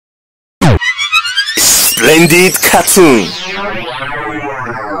Splendid cartoon.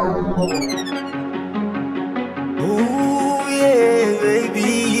 Oh yeah,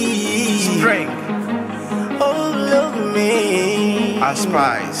 baby. Spring. Oh, love me. Our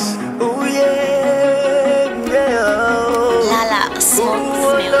spice. Oh yeah, yeah. Lala,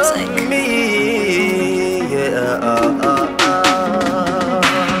 smooth music. Love me. Yeah.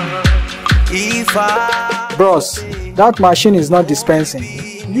 If I Bros, that machine is not dispensing.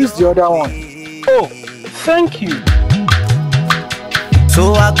 Use the other one. Oh, thank you.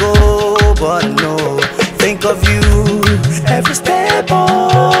 So I go, but no, think of you every step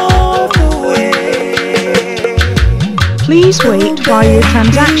of the way. Please wait while your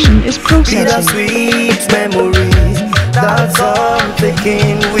transaction is Be the processing. sweet memories that's all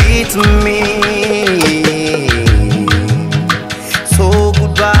taking with me. So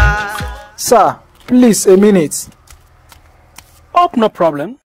goodbye. Sir, please a minute. Oh, no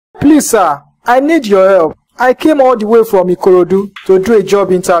problem. Please sir, I need your help. I came all the way from Ikorodu to do a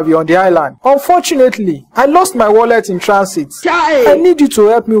job interview on the island. Unfortunately, I lost my wallet in transit. I need you to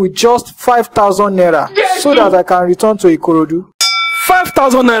help me with just 5,000 naira so that I can return to Ikorodu.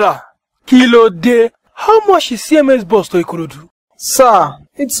 5,000 naira. Kilo day. How much is CMS bus to Ikorodu? Sir,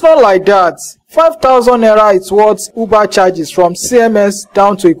 it's not like that. 5,000 naira is what Uber charges from CMS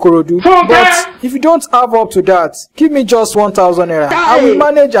down to Ikorodu. But if you don't have up to that, give me just 1,000 naira. I will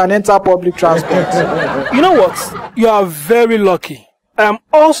manage and enter public transport. You know what? You are very lucky. I am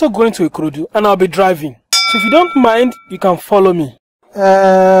also going to Ikorodu and I'll be driving. So if you don't mind, you can follow me.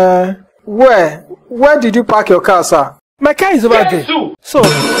 Where? Where did you park your car, sir? My car is over there. So,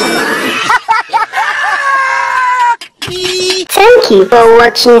 Thank you for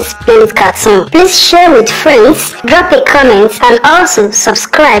watching Splendid Cartoon. Please share with friends, drop a comment and also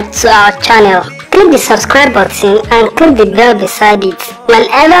subscribe to our channel. Click the subscribe button and click the bell beside it.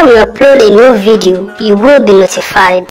 Whenever we upload a new video, you will be notified.